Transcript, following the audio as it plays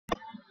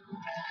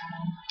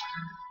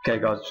Okay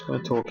guys, I'm just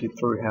going to talk you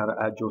through how to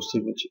add your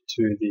signature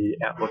to the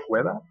Outlook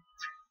web app.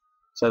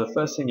 So the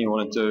first thing you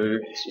want to do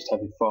is just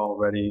have your file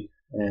ready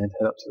and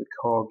head up to the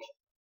cog,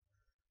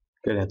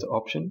 go down to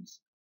options,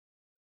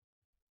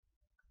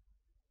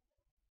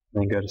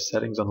 then go to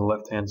settings on the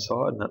left hand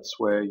side, and that's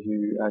where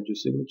you add your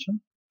signature.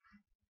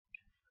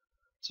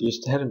 So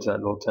just head into that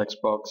little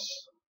text box,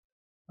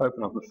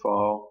 open up the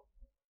file,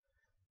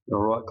 you'll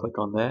right click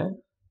on there,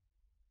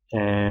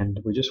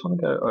 and we just want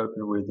to go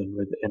open with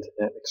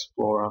Internet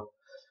Explorer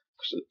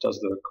because it does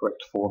the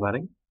correct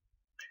formatting.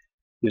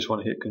 You just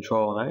want to hit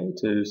Control and A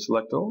to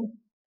select all,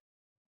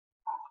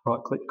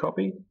 right click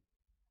copy,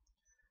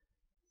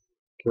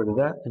 get rid of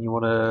that, and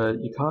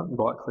you can't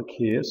right click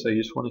here, so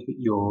you just want to hit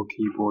your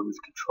keyboard with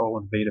Control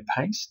and V to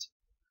paste,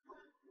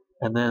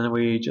 and then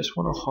we just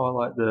want to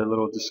highlight the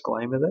little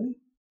disclaimer there, and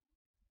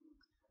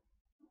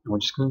we're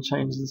just going to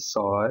change the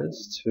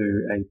size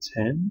to a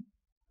 10,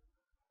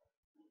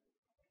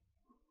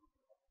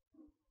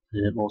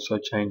 and also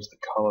change the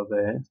color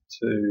there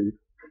to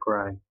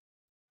grey.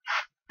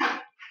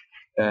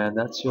 And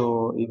that's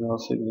your email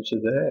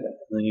signature there.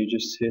 And then you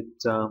just hit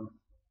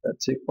that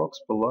tick box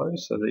below,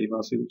 so the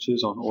email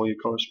signatures on all your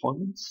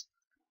correspondence,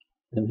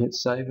 and hit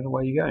save, and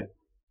away you go.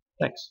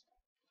 Thanks.